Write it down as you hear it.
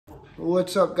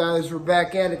What's up, guys? We're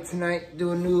back at it tonight.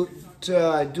 Do another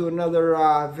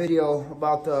video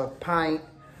about the pint.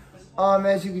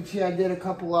 As you can see, I did a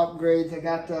couple upgrades. I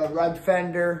got the red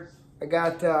fender. I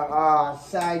got the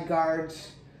side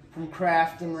guards from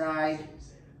Craft and Ride.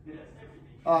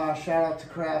 Shout out to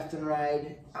Craft and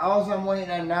Ride. All I'm waiting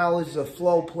on now is the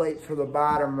flow plate for the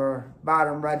bottom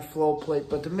red flow plate.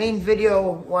 But the main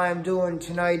video why I'm doing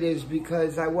tonight is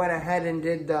because I went ahead and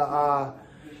did the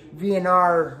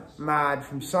VNR mod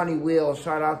from Sunny Wheels.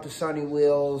 Shout out to Sunny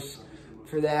Wheels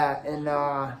for that. And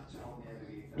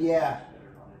yeah,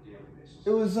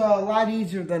 it was a lot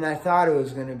easier than I thought it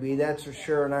was going to be, that's for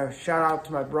sure. And I shout out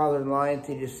to my brother-in-law,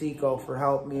 Anthony DeSico, for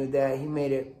helping me with that. He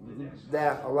made it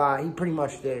that a lot. He pretty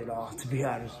much did it all, to be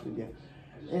honest with you.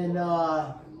 And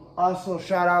also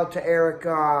shout out to Eric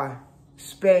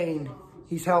Spain.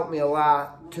 He's helped me a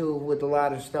lot too with a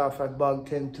lot of stuff. I bugged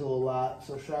him too a lot.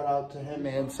 So shout out to him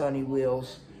and Sunny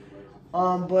Wheels.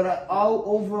 But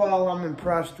overall, I'm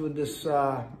impressed with this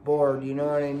board, you know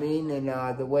what I mean? And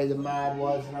the way the mod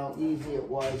was and how easy it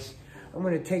was. I'm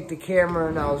going to take the camera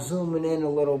and I'll zoom it in a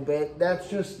little bit. That's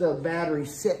just the battery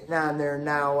sitting on there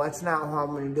now. That's not how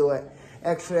I'm going to do it.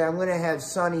 Actually, I'm going to have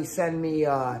Sunny send me...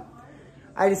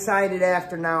 I decided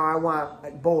after now I want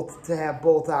to have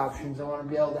both options. I want to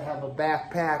be able to have a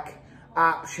backpack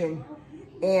option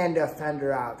and a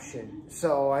fender option.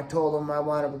 So I told him I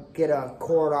want to get a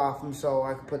cord off him so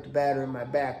I can put the battery in my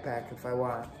backpack if I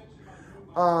want.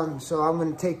 So I'm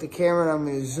going to take the camera and I'm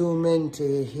going to zoom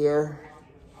into here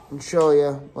and show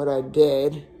you what I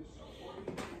did.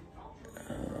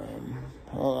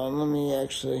 Hold on, let me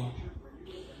actually...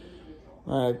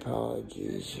 My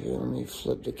apologies here. Let me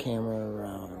flip the camera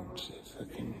around. See if I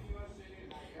can...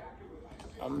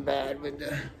 I'm bad with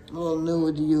the... I'm a little new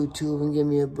with the YouTube, and give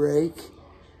me a break.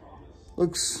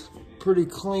 Looks pretty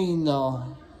clean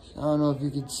though. I don't know if you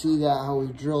can see that, how we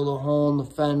drilled a hole in the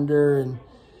fender and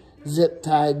zip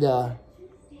tied the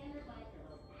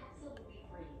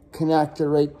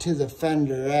connector right to the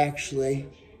fender actually.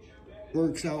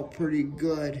 Works out pretty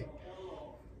good.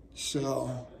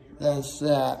 So... that's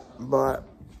that. But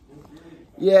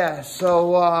yeah,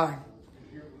 so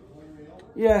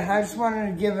yeah, I just wanted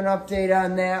to give an update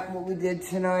on that, what we did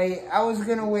tonight. I was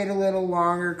gonna wait a little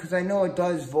longer because I know it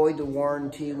does void the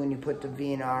warranty when you put the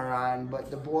VNR on, but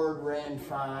the board ran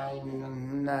fine and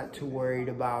I'm not too worried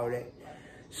about it.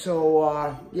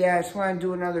 So yeah, I just want to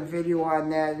do another video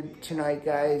on that tonight,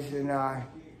 guys, and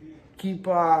keep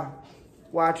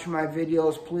watching my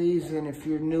videos, please. And if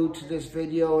you're new to this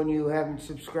video and you haven't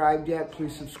subscribed yet,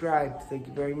 please subscribe. Thank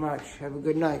you very much. Have a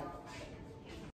good night.